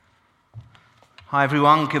Hi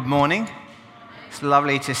everyone, good morning. It's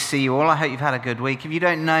lovely to see you all. I hope you've had a good week. If you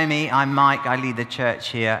don't know me, I'm Mike. I lead the church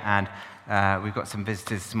here, and we've got some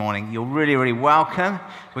visitors this morning. You're really, really welcome.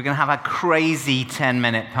 We're going to have a crazy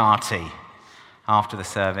 10-minute party after the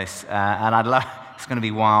service, and it's going to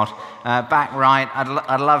be wild. Back right,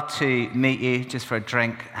 I'd love to meet you just for a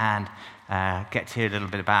drink and get to hear a little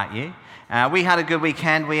bit about you. We had a good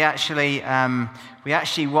weekend. We actually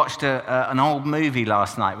watched an old movie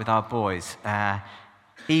last night with our boys,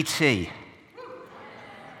 E.T.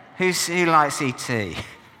 Who likes E.T.?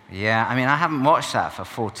 Yeah, I mean, I haven't watched that for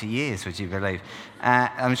 40 years, would you believe?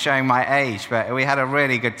 I'm showing my age, but we had a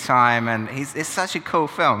really good time, and it's such a cool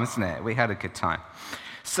film, isn't it? We had a good time.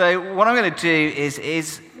 So what I'm going to do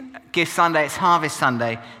is Gift Sunday, it's Harvest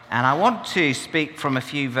Sunday, and I want to speak from a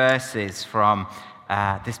few verses from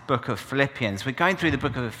this book of Philippians. We're going through the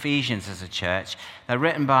book of Ephesians as a church. They're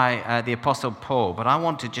written by the Apostle Paul, but I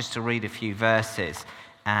wanted just to read a few verses.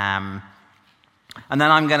 And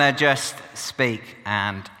then I'm going to just speak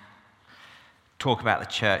and talk about the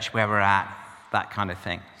church, where we're at, that kind of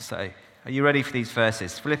thing. So are you ready for these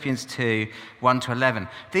verses? Philippians 2, 1 to 11.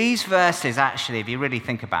 These verses, actually, if you really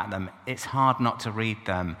think about them, it's hard not to read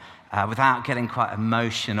them without getting quite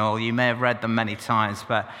emotional. You may have read them many times,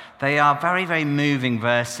 but they are very, very moving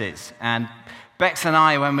verses. And Bex and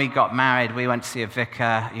I, when we got married, we went to see a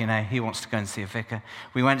vicar. You know, he wants to go and see a vicar.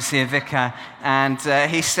 We went to see a vicar, and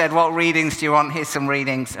he said, "What readings do you want? Here's some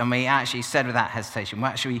readings." And we actually said without hesitation, "Well,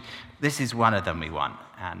 actually, this is one of them we want."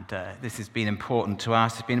 And this has been important to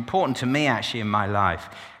us. It's been important to me, actually, in my life,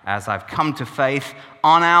 as I've come to faith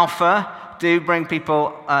on Alpha. Do bring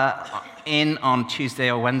people in on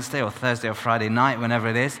Tuesday or Wednesday or Thursday or Friday night, whenever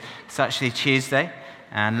it is. It's actually Tuesday.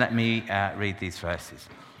 And let me read these verses.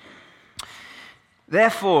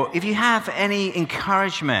 Therefore, if you have any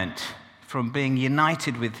encouragement from being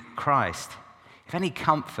united with Christ, if any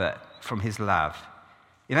comfort from his love,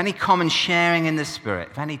 if any common sharing in the Spirit,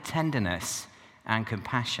 if any tenderness and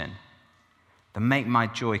compassion, then make my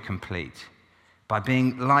joy complete by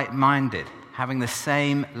being like-minded, having the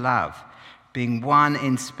same love, being one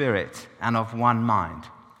in spirit and of one mind.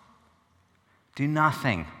 Do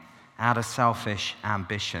nothing out of selfish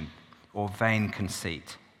ambition or vain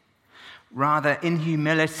conceit. Rather, in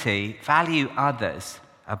humility, value others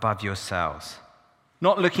above yourselves,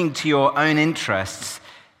 not looking to your own interests,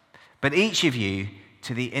 but each of you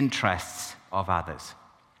to the interests of others.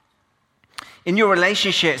 In your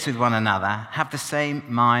relationships with one another, have the same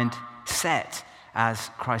mind set as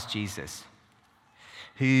Christ Jesus,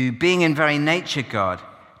 who, being in very nature God,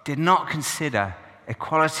 did not consider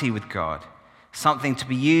equality with God something to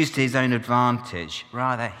be used to his own advantage.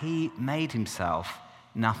 Rather, he made himself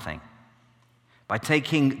nothing by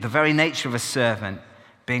taking the very nature of a servant,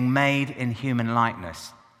 being made in human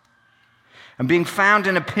likeness. And being found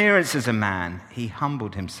in appearance as a man, he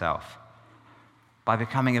humbled himself by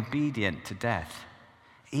becoming obedient to death,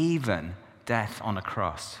 even death on a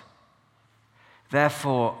cross.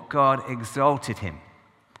 Therefore, God exalted him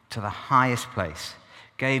to the highest place,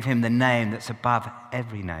 gave him the name that's above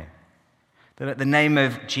every name, that at the name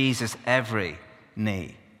of Jesus every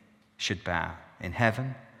knee should bow in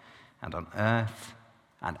heaven and on earth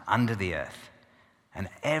and under the earth, and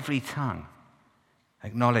every tongue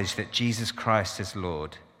acknowledge that Jesus Christ is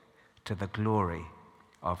Lord, to the glory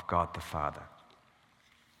of God the Father.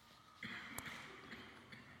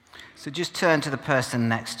 So just turn to the person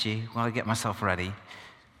next to you while I get myself ready,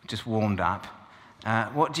 just warmed up.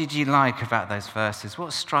 What did you like about those verses?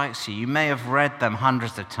 What strikes you? You may have read them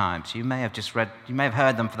hundreds of times. You may have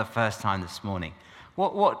heard them for the first time this morning.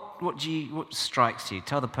 What strikes you?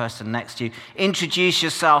 Tell the person next to you. Introduce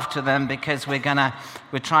yourself to them, because we're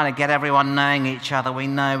trying to get everyone knowing each other. We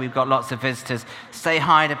know we've got lots of visitors. Say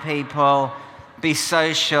hi to people. Be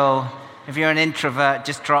social. If you're an introvert,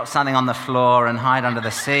 just drop something on the floor and hide under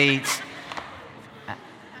the seat.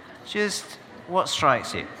 Just what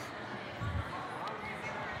strikes you?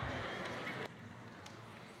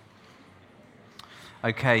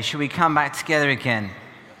 Okay, should we come back together again?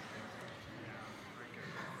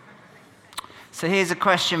 So here's a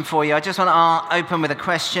question for you. I just want to open with a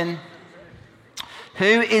question. Who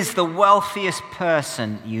is the wealthiest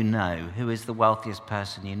person you know? Who is the wealthiest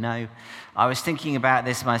person you know? I was thinking about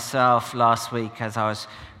this myself last week as I was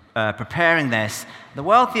preparing this. The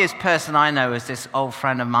wealthiest person I know is this old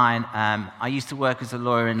friend of mine. I used to work as a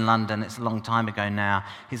lawyer in London. It's a long time ago now.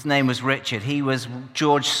 His name was Richard. He was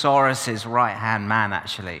George Soros's right-hand man,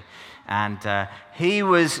 actually. And he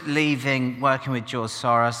was leaving, working with George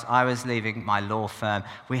Soros. I was leaving my law firm.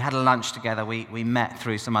 We had a lunch together. We met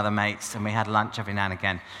through some other mates, and we had lunch every now and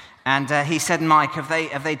again. And he said, Mike,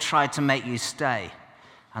 have they tried to make you stay?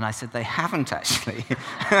 And I said, they haven't actually.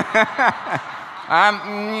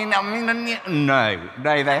 No,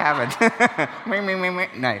 they haven't.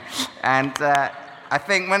 No. And I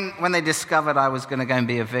think when they discovered I was going to go and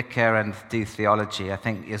be a vicar and do theology, I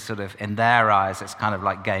think you're sort of, in their eyes, it's kind of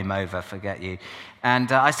like game over, forget you.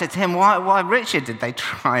 And I said to him, why, Richard, did they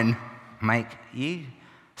try and make you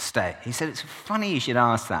stay? He said, it's funny you should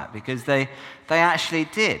ask that, because they actually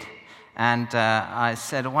did. And I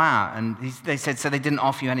said, wow. And they said, so they didn't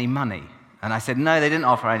offer you any money? And I said, no, they didn't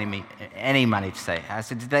offer any money to stay. I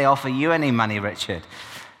said, did they offer you any money, Richard?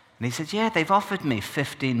 And he said, yeah, they've offered me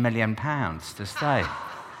 £15 million to stay.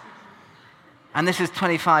 And this is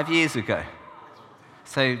 25 years ago.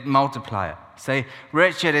 So multiply it. So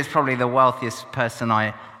Richard is probably the wealthiest person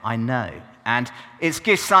I know. And it's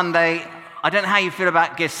Gift Sunday. I don't know how you feel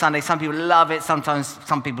about Gift Sunday. Some people love it. Sometimes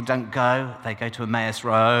some people don't go. They go to Emmaus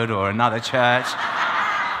Road or another church.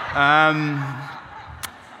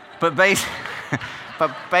 But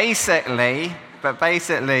basically,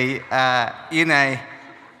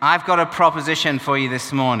 I've got a proposition for you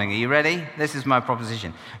this morning. Are you ready? This is my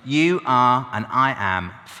proposition. You are, and I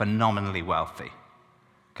am, phenomenally wealthy.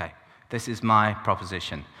 Okay, this is my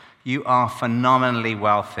proposition. You are phenomenally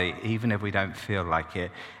wealthy, even if we don't feel like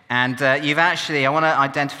it. And I want to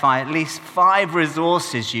identify at least 5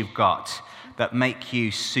 resources you've got that make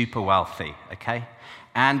you super wealthy, okay?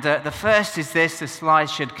 And the first is this. The slide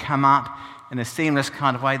should come up in a seamless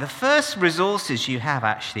kind of way. The first resources you have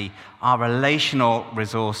actually are relational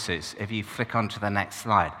resources. If you flick onto the next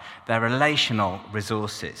slide, they're relational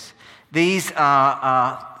resources. These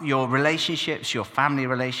are your relationships, your family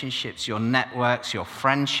relationships, your networks, your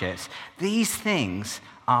friendships. These things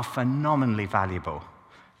are phenomenally valuable.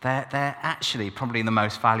 They're actually probably the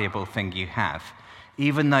most valuable thing you have.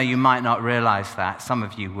 Even though you might not realize that, some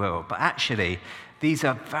of you will. But actually, these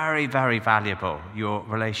are very, very valuable, your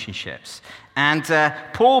relationships. And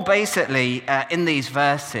Paul basically, in these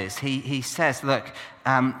verses, he says, look,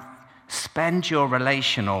 spend your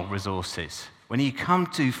relational resources. When you come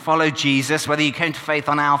to follow Jesus, whether you came to faith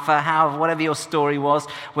on Alpha, whatever your story was,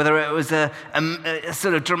 whether it was a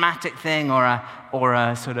sort of dramatic thing or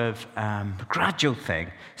a sort of gradual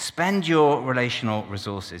thing, spend your relational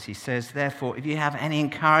resources. He says, therefore, if you have any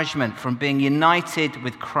encouragement from being united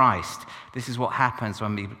with Christ, this is what happens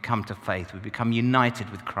when we come to faith. We become united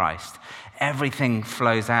with Christ. Everything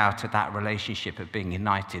flows out of that relationship of being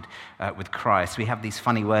united with Christ. We have these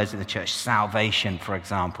funny words in the church, salvation, for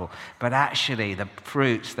example. But actually, the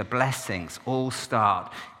fruits, the blessings all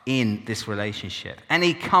start in this relationship.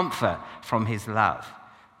 Any comfort from his love.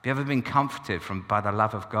 Have you ever been comforted by the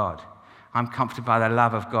love of God? I'm comforted by the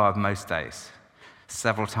love of God most days,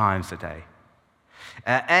 several times a day.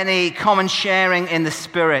 Any common sharing in the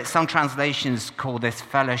Spirit. Some translations call this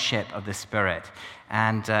fellowship of the Spirit.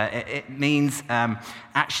 And it means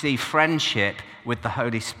actually friendship with the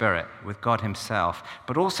Holy Spirit, with God himself,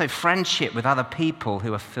 but also friendship with other people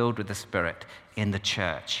who are filled with the Spirit in the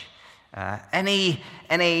church. Any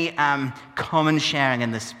common sharing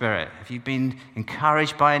in the Spirit? Have you been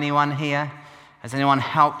encouraged by anyone here? Has anyone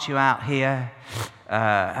helped you out here?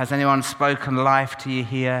 Has anyone spoken life to you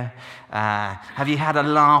here? Have you had a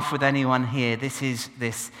laugh with anyone here? This is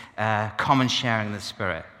this common sharing in the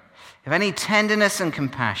Spirit. If any tenderness and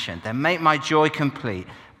compassion, then make my joy complete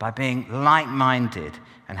by being like-minded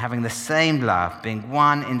and having the same love, being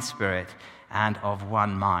one in spirit and of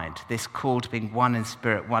one mind. This call to being one in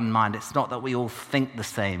spirit, one mind, it's not that we all think the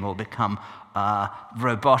same or become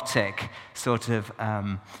robotic sort of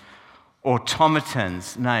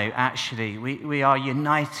automatons. No, actually, we are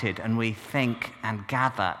united and we think and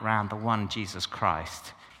gather around the one Jesus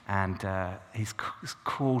Christ. And he's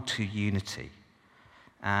called to unity.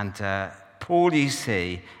 And Paul, you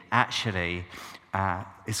see, actually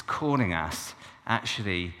is calling us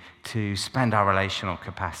actually to spend our relational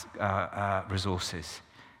resources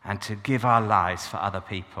and to give our lives for other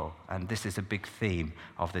people. And this is a big theme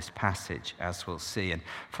of this passage, as we'll see. And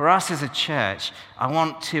for us as a church, I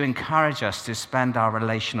want to encourage us to spend our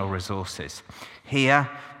relational resources here,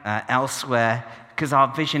 elsewhere, because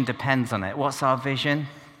our vision depends on it. What's our vision?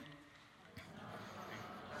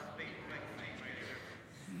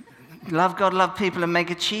 Love God, love people, and make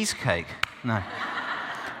a cheesecake. No.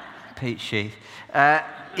 Peach sheath.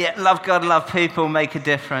 Love God, love people, make a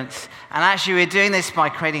difference. And actually, we're doing this by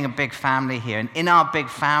creating a big family here. And in our big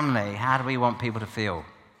family, how do we want people to feel?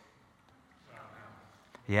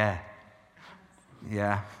 Yeah.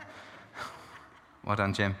 Well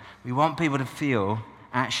done, Jim. We want people to feel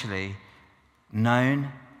actually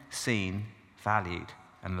known, seen, valued,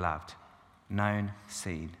 and loved. Known,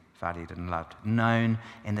 seen, valued and loved. Known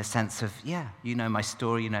in the sense of, yeah, you know my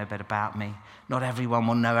story, you know a bit about me. Not everyone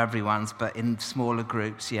will know everyone's, but in smaller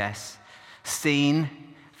groups, yes. Seen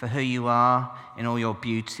for who you are in all your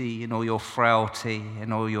beauty, in all your frailty,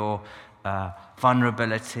 in all your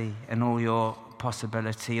vulnerability, in all your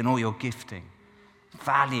possibility, in all your gifting.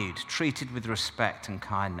 Valued, treated with respect and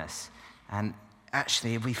kindness. And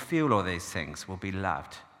actually, if we feel all these things, we'll be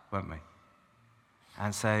loved, won't we?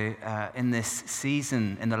 And so in this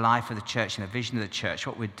season, in the life of the church, in the vision of the church,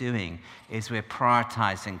 what we're doing is we're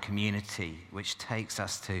prioritizing community, which takes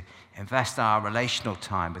us to invest our relational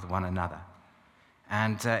time with one another.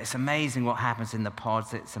 And it's amazing what happens in the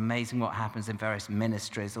pods. It's amazing what happens in various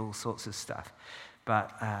ministries, all sorts of stuff.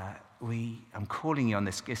 But I'm calling you on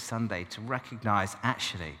this Gift Sunday to recognize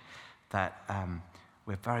actually that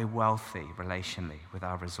we're very wealthy relationally with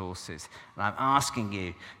our resources. And I'm asking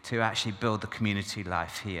you to actually build the community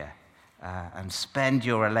life here and spend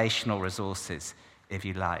your relational resources if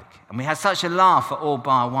you like. And we had such a laugh at All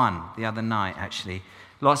Bar One the other night, actually.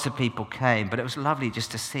 Lots of people came, but it was lovely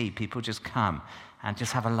just to see people just come and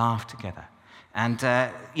just have a laugh together. And,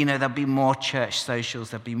 there'll be more church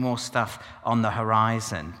socials, there'll be more stuff on the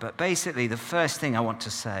horizon. But basically, the first thing I want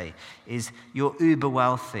to say is you're uber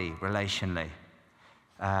wealthy relationally.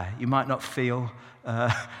 You might not feel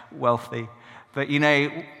wealthy, but,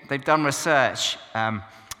 they've done research.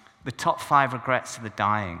 The top 5 regrets of the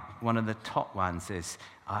dying, one of the top ones is,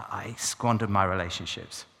 I squandered my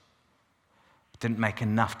relationships. Didn't make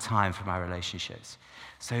enough time for my relationships.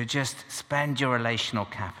 So just spend your relational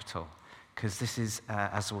capital. Because this is,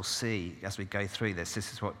 as we'll see as we go through this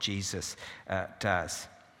is what Jesus does.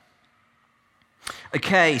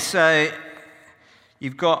 Okay, so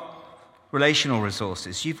you've got relational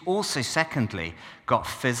resources. You've also, secondly, got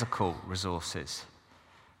physical resources.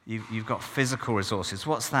 You've got physical resources.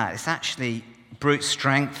 What's that? It's actually brute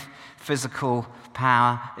strength, physical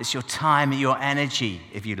power. It's your time, your energy,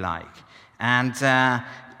 if you like. And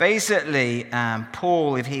basically,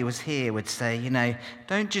 Paul, if he was here, would say,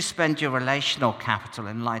 don't just spend your relational capital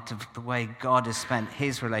in light of the way God has spent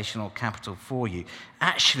his relational capital for you.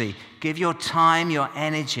 Actually, give your time, your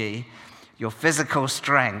energy, your physical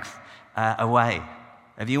strength away.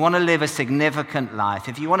 If you want to live a significant life,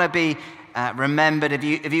 if you want to be remembered,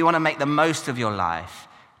 if you want to make the most of your life,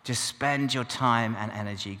 just spend your time and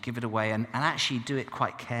energy, give it away, and actually do it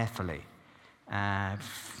quite carefully.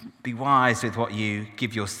 Be wise with what you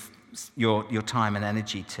give your time and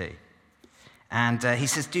energy to. And he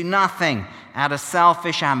says, do nothing out of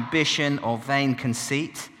selfish ambition or vain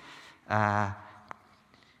conceit.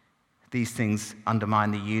 These things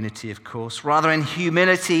undermine the unity, of course. Rather, in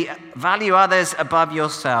humility, value others above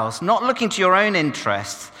yourselves, not looking to your own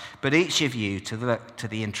interests, but each of you to look to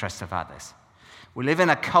the interests of others. We live in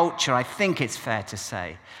a culture, I think it's fair to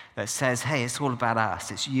say, that says, hey, it's all about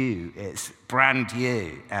us, it's you, it's brand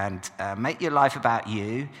you, and make your life about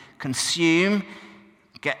you, consume,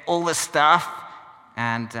 get all the stuff,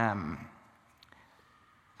 and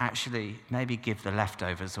actually maybe give the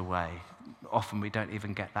leftovers away. Often we don't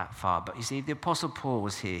even get that far. But you see, if the Apostle Paul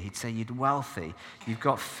was here, he'd say you're wealthy, you've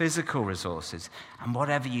got physical resources, and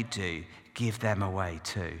whatever you do, give them away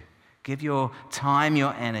too. Give your time,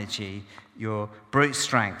 your energy, your brute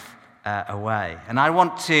strength away. And I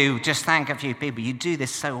want to just thank a few people. You do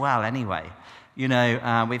this so well anyway.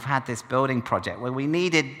 We've had this building project where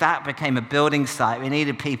that became a building site. We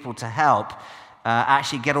needed people to help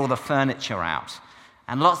actually get all the furniture out.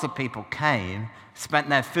 And lots of people came, spent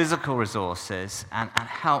their physical resources and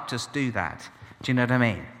helped us do that. Do you know what I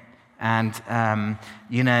mean? And,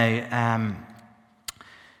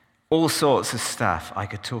 all sorts of stuff I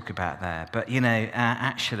could talk about there. But,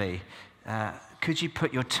 actually, could you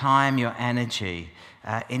put your time, your energy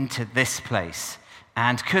into this place?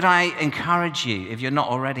 And could I encourage you, if you're not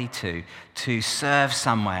already to serve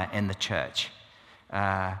somewhere in the church,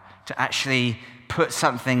 to actually put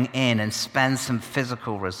something in and spend some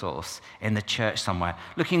physical resource in the church somewhere.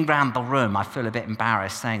 Looking around the room, I feel a bit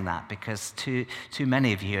embarrassed saying that because too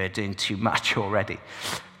many of you are doing too much already.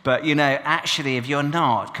 But, actually, if you're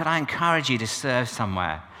not, could I encourage you to serve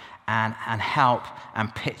somewhere and help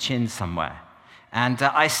and pitch in somewhere? And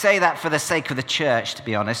I say that for the sake of the church, to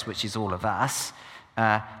be honest, which is all of us.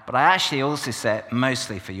 But I actually also say it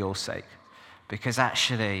mostly for your sake. Because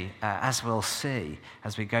actually, as we'll see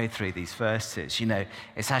as we go through these verses,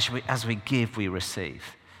 it's actually as we give, we receive.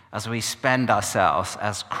 As we spend ourselves,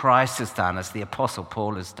 as Christ has done, as the Apostle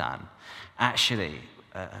Paul has done, actually,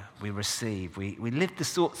 we receive. We live the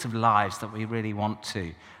sorts of lives that we really want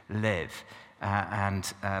to live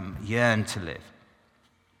and yearn to live.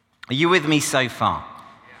 Are you with me so far?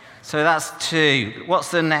 So that's 2.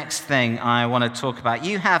 What's the next thing I want to talk about?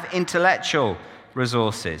 You have intellectual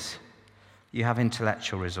resources. You have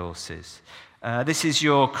intellectual resources. This is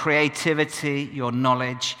your creativity, your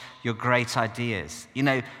knowledge, your great ideas. You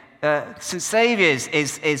know, St. Saviour's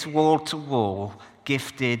is wall-to-wall,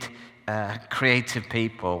 gifted, creative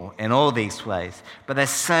people in all these ways. But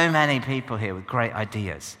there's so many people here with great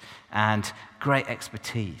ideas and great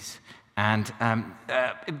expertise. And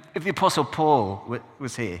if the Apostle Paul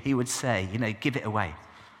was here, he would say, you know, give it away.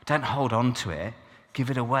 Don't hold on to it.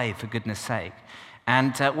 Give it away, for goodness sake.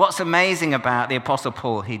 And what's amazing about the Apostle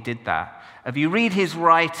Paul, he did that. If you read his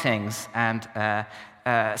writings and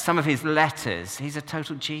some of his letters, he's a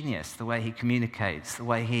total genius, the way he communicates, the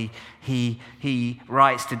way he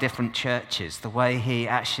writes to different churches, the way he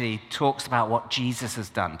actually talks about what Jesus has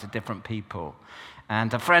done to different people.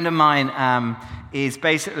 And a friend of mine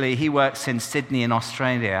he works in Sydney in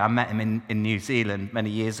Australia. I met him in New Zealand many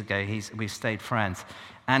years ago. We've stayed friends.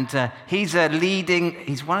 And he's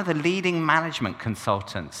one of the leading management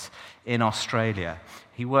consultants in Australia.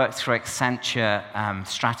 He works for Accenture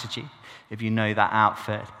Strategy, if you know that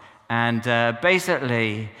outfit. And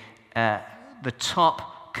basically, the top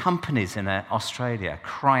companies in Australia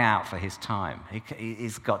cry out for his time.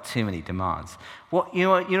 He's got too many demands. You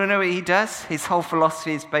know what he does? His whole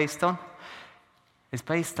philosophy is based on? It's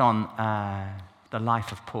based on the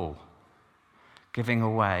life of Paul, giving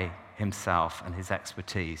away himself and his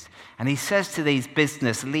expertise. And he says to these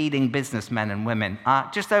leading businessmen and women,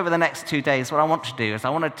 just over the next 2 days, what I want to do is I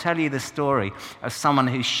want to tell you the story of someone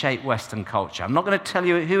who's shaped Western culture. I'm not going to tell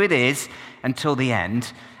you who it is until the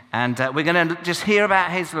end. And we're going to just hear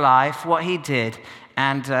about his life, what he did,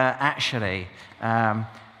 and actually,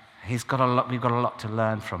 we've got a lot to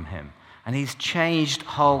learn from him. And he's changed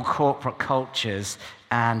whole corporate cultures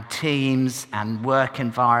and teams and work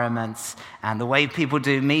environments and the way people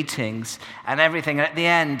do meetings and everything. And at the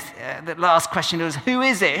end, the last question was, who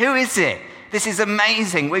is it? Who is it? This is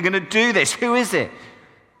amazing. We're going to do this. Who is it?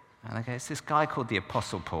 And I go, it's this guy called the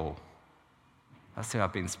Apostle Paul. That's who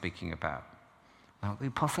I've been speaking about. Well, the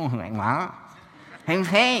Apostle, what? Who's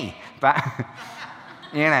he? But,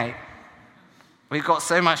 you know, we've got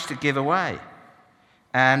so much to give away.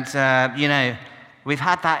 And, you know, we've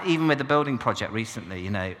had that even with the building project recently,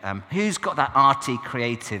 you know. Who's got that arty,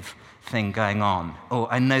 creative thing going on? Oh,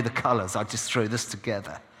 I know the colours, I'll just throw this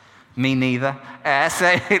together. Me neither.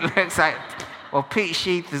 So it looks like, well, Pete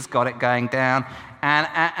Sheath has got it going down.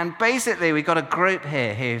 And basically, we've got a group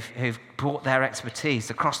here who've brought their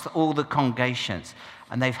expertise across all the congregations.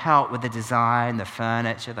 And they've helped with the design, the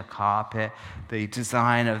furniture, the carpet, the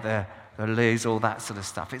design of the loos, all that sort of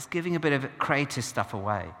stuff. It's giving a bit of creative stuff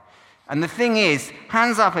away. And the thing is,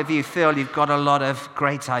 hands up if you feel you've got a lot of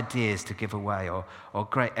great ideas to give away or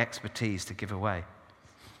great expertise to give away.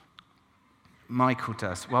 Michael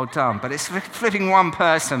does. Well done. But it's flipping one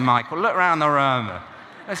person, Michael. Look around the room.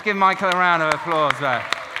 Let's give Michael a round of applause there.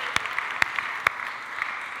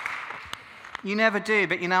 You never do,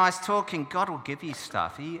 but you know, I was talking, God will give you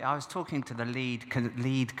stuff. I was talking to the the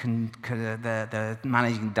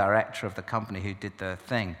managing director of the company who did the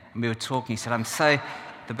thing. And we were talking, he said,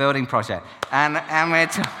 the building project. And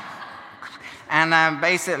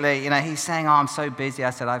basically, you know, he's saying, oh, I'm so busy.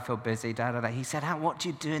 I said, I feel busy, da, da, da. He said, what do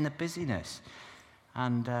you do in the busyness?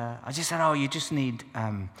 And I just said, you just need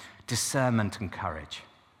discernment and courage.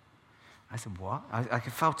 I said, what? I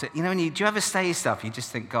felt it. You know, do you ever say stuff, you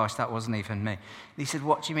just think, gosh, that wasn't even me. And he said,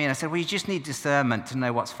 what do you mean? I said, well, you just need discernment to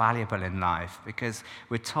know what's valuable in life, because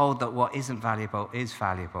we're told that what isn't valuable is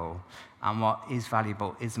valuable, and what is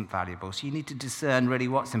valuable isn't valuable. So you need to discern really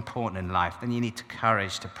what's important in life. Then you need the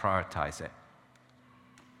courage to prioritize it.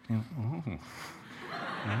 Yeah.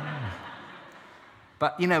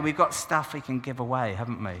 But, you know, we've got stuff we can give away,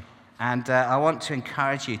 haven't we? And I want to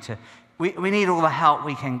encourage you to... We need all the help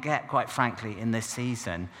we can get, quite frankly, in this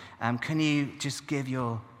season. Can you just give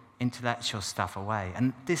your intellectual stuff away?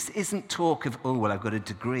 And this isn't talk of, oh, well, I've got a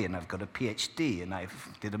degree and I've got a PhD and I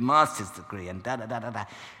did a master's degree and da-da-da-da-da.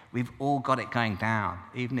 We've all got it going down,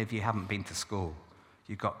 even if you haven't been to school.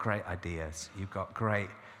 You've got great ideas. You've got great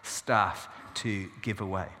stuff to give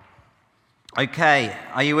away. Okay,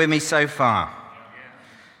 are you with me so far?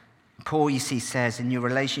 Paul, you see, says, in your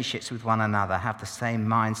relationships with one another, have the same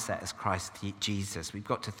mindset as Christ Jesus. We've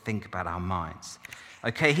got to think about our minds.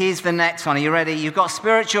 Okay, here's the next one. Are you ready? You've got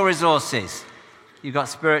spiritual resources. You've got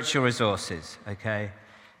spiritual resources, okay?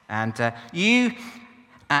 And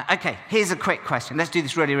okay, here's a quick question. Let's do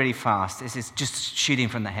this really, really fast. This is just shooting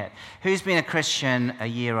from the hip. Who's been a Christian a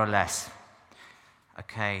year or less?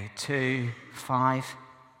 Okay, 2, 5,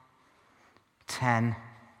 10,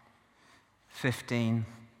 15...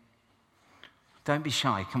 Don't be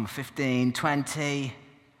shy. Come on, 15, 20,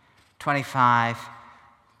 25,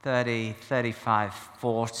 30, 35,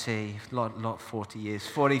 40, lot 40 years,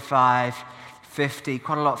 45, 50,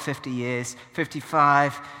 quite a lot, 50 years,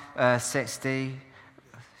 55, 60,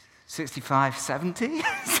 65, 70,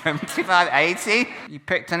 75, 80. You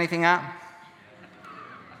picked anything up?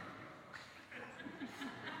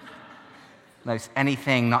 No, it's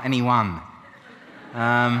anything, not anyone.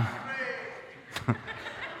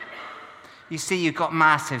 You see, you've got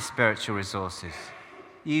massive spiritual resources.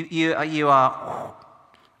 You are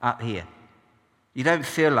up here. You don't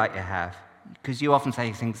feel like you have, because you often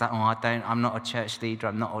say things like, I'm not a church leader,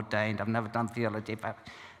 I'm not ordained, I've never done theology. But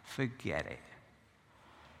forget it.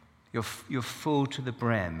 You're full to the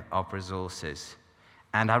brim of resources.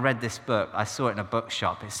 And I read this book, I saw it in a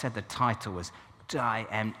bookshop. It said the title was Die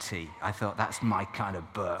Empty. I thought, that's my kind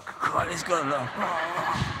of book. God, it's got a lot.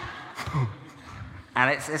 And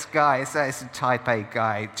it's this guy, it's a type A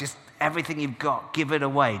guy, just everything you've got, give it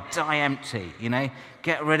away. Die empty,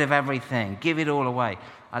 Get rid of everything. Give it all away.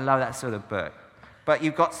 I love that sort of book. But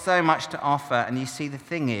you've got so much to offer, and you see, the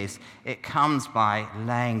thing is, it comes by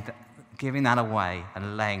giving that away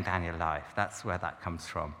and laying down your life. That's where that comes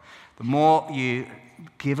from. The more you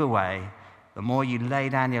give away, the more you lay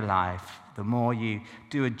down your life, the more you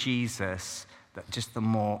do a Jesus, just the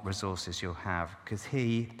more resources you'll have. Because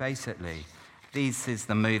he basically, this is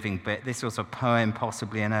the moving bit. This was a poem,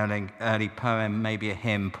 possibly an early poem, maybe a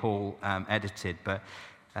hymn Paul edited, but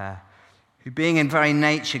who being in very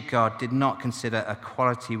nature God did not consider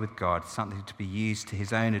equality with God something to be used to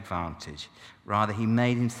his own advantage. Rather, he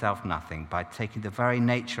made himself nothing by taking the very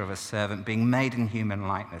nature of a servant, being made in human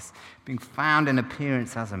likeness, being found in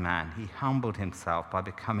appearance as a man. He humbled himself by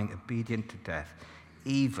becoming obedient to death,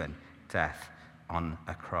 even death on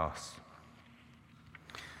a cross.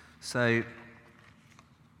 So,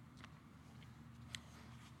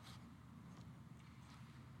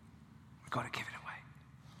 we've got to give it away.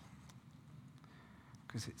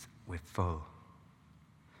 Because we're full.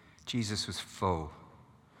 Jesus was full.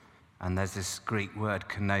 And there's this Greek word,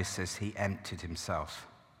 kenosis, he emptied himself.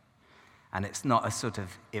 And it's not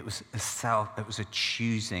it was a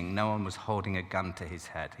choosing. No one was holding a gun to his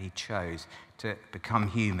head. He chose to become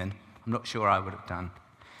human. I'm not sure I would have done.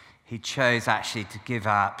 He chose actually to give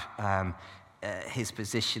up his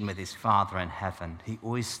position with his Father in heaven. He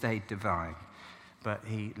always stayed divine. But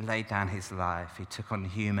he laid down his life. He took on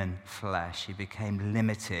human flesh. He became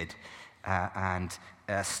limited and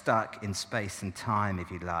stuck in space and time,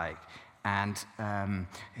 if you like. And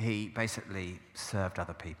he basically served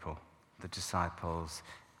other people, the disciples,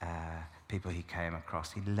 people he came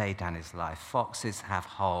across. He laid down his life. Foxes have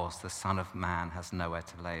holes. The Son of Man has nowhere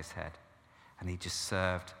to lay his head. And he just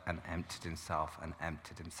served and emptied himself and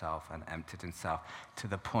emptied himself and emptied himself to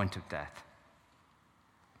the point of death.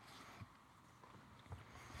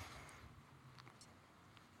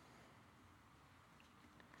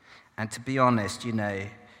 And to be honest,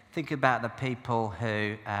 think about the people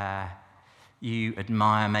who you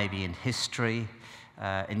admire maybe in history,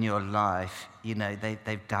 in your life.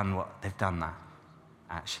 They've done that,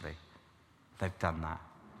 actually. They've done that.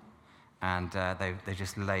 And they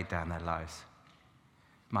just laid down their lives.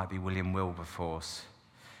 It might be William Wilberforce.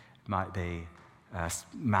 It might be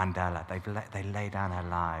Mandela. They lay down their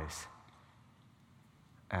lives.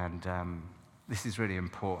 And this is really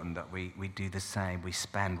important that we do the same. We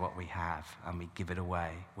spend what we have and we give it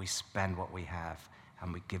away. We spend what we have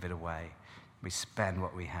and we give it away. We spend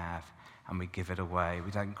what we have and we give it away.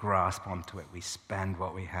 We don't grasp onto it. We spend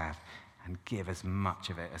what we have and give as much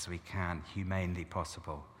of it as we can, humanely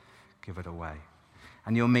possible. Give it away.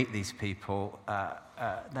 And you'll meet these people.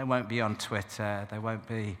 They won't be on Twitter. They won't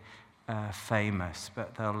be famous,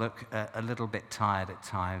 but they'll look a little bit tired at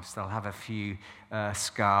times. They'll have a few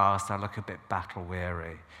scars. They'll look a bit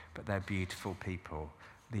battle-weary, but they're beautiful people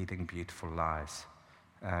leading beautiful lives.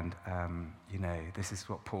 And, this is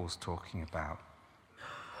what Paul's talking about.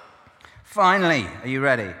 Finally, are you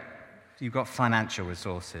ready? You've got financial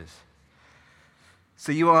resources.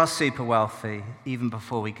 So you are super wealthy, even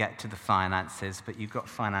before we get to the finances, but you've got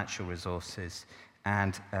financial resources.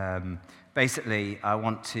 And basically, I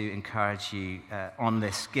want to encourage you on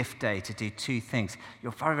this gift day to do two things.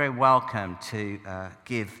 You're very, very welcome to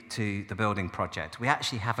give to the building project. We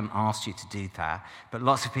actually haven't asked you to do that, but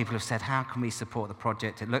lots of people have said, how can we support the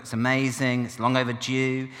project? It looks amazing. It's long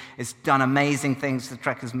overdue. It's done amazing things to the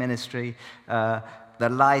Trekkers ministry. The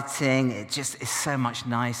lighting, it just is so much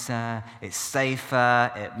nicer. It's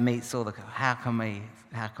safer. It meets all the... How can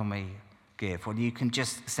we give? Well, you can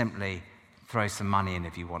just simply throw some money in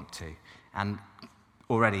if you want to. And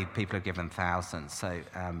already people have given thousands, so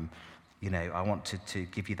I wanted to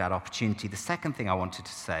give you that opportunity. The second thing I wanted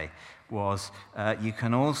to say was you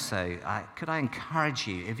can also, could I encourage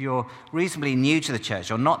you, if you're reasonably new to the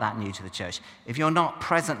church or not that new to the church, if you're not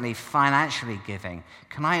presently financially giving,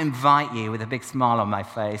 can I invite you with a big smile on my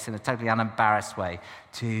face in a totally unembarrassed way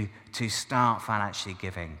to start financially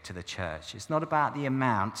giving to the church? It's not about the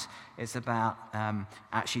amount, it's about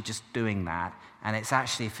actually just doing that, and it's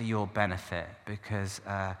actually for your benefit because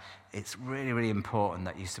it's really, really important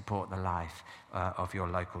that you support the life of your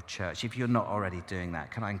local church. If you're not already doing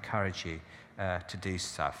that, can I encourage you to do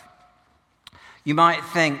stuff? You might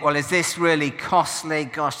think, well, is this really costly?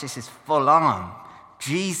 Gosh, this is full on.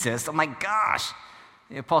 Jesus, oh my gosh.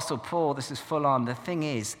 The Apostle Paul, this is full on. The thing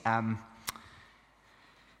is,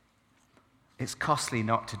 it's costly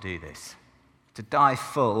not to do this. To die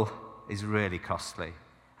full is really costly.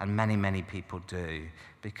 And many, many people do.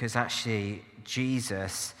 Because actually,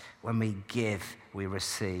 Jesus, when we give, we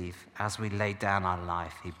receive. As we lay down our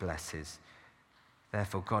life, he blesses.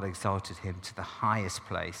 Therefore, God exalted him to the highest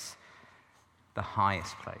place. The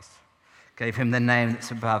highest place. Gave him the name that's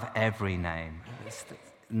above every name.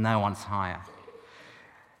 No one's higher.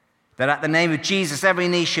 That at the name of Jesus, every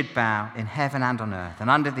knee should bow in heaven and on earth and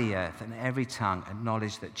under the earth, and every tongue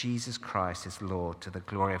acknowledge that Jesus Christ is Lord to the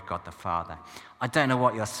glory of God the Father. I don't know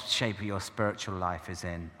what your shape of your spiritual life is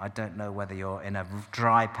in. I don't know whether you're in a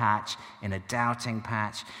dry patch, in a doubting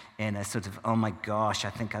patch, in a sort of, oh my gosh, I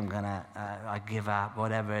think I give up,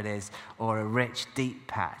 whatever it is, or a rich, deep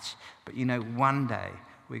patch. But one day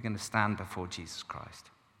we're going to stand before Jesus Christ.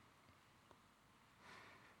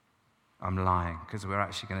 I'm lying, because we're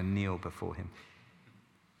actually going to kneel before him.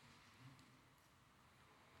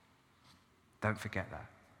 Don't forget that.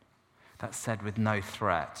 That's said with no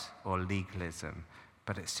threat or legalism,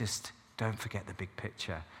 but it's just, don't forget the big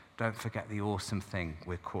picture. Don't forget the awesome thing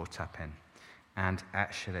we're caught up in. And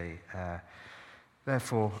actually,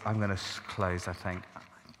 therefore, I'm going to close, I think.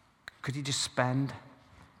 Could you just spend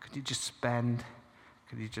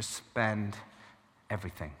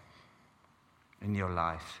everything in your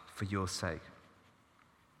life for your sake?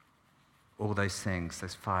 All those things,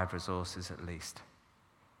 those 5 resources at least.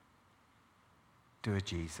 Do a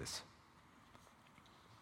Jesus.